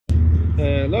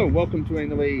Hello, welcome to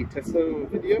another Tesla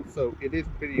video. So it is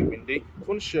pretty windy. I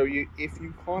want to show you if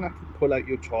you can't actually pull out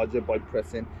your charger by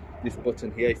pressing this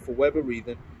button here. If for whatever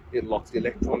reason it locks, the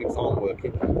electronics aren't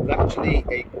working, it's actually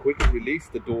a quick release.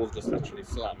 The door's just actually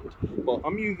slammed. But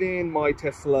I'm using my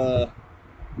Tesla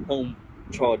home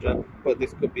charger, but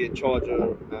this could be a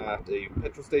charger at a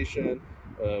petrol station.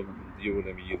 You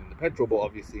wouldn't be using the petrol, but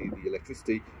obviously the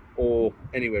electricity, or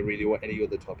anywhere really, or any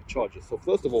other type of charger. So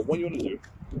first of all, what you want to do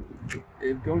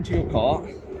is go into your car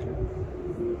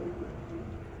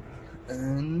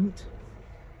and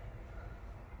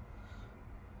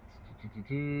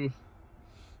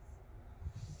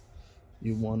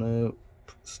you want to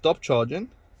stop charging.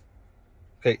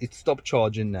 Okay, it's stopped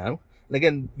charging now. And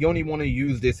again, you only want to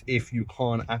use this if you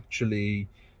can't actually,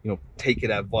 take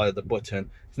it out via the button.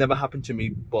 It's never happened to me,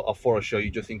 but I thought I'd show you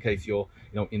just in case you're,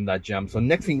 in that jam. So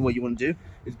next thing what you want to do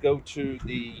is go to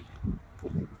the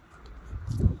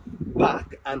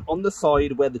back, and on the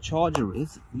side where the charger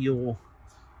is, let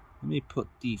me put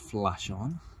the flash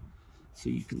on so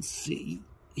you can see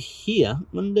here,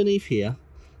 underneath here,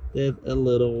 there's a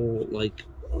little like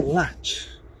latch.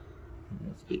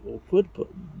 It's a bit awkward, but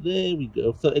there we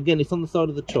go. So again, it's on the side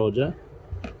of the charger,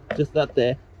 just that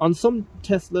there. On some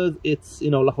Teslas, it's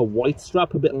like a white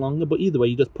strap, a bit longer, but either way,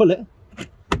 you just pull it,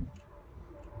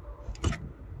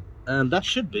 and that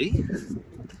should be.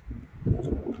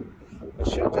 I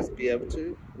should just be able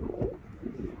to.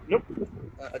 Nope,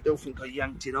 I don't think I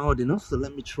yanked it hard enough, so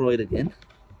let me try it again.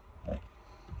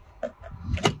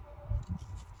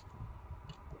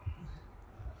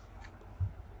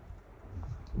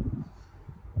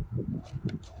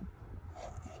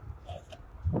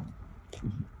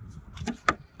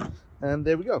 And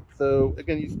there we go. So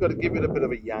again, you just got to give it a bit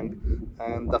of a yank,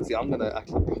 and that's it. I'm going to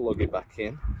actually plug it back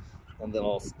in, and then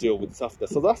I'll deal with this after.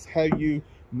 So that's how you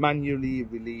manually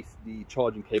release the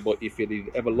charging cable. If it is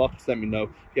ever locked, let me know.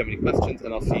 If you have any questions,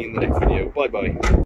 and I'll see you in the next video. Bye bye.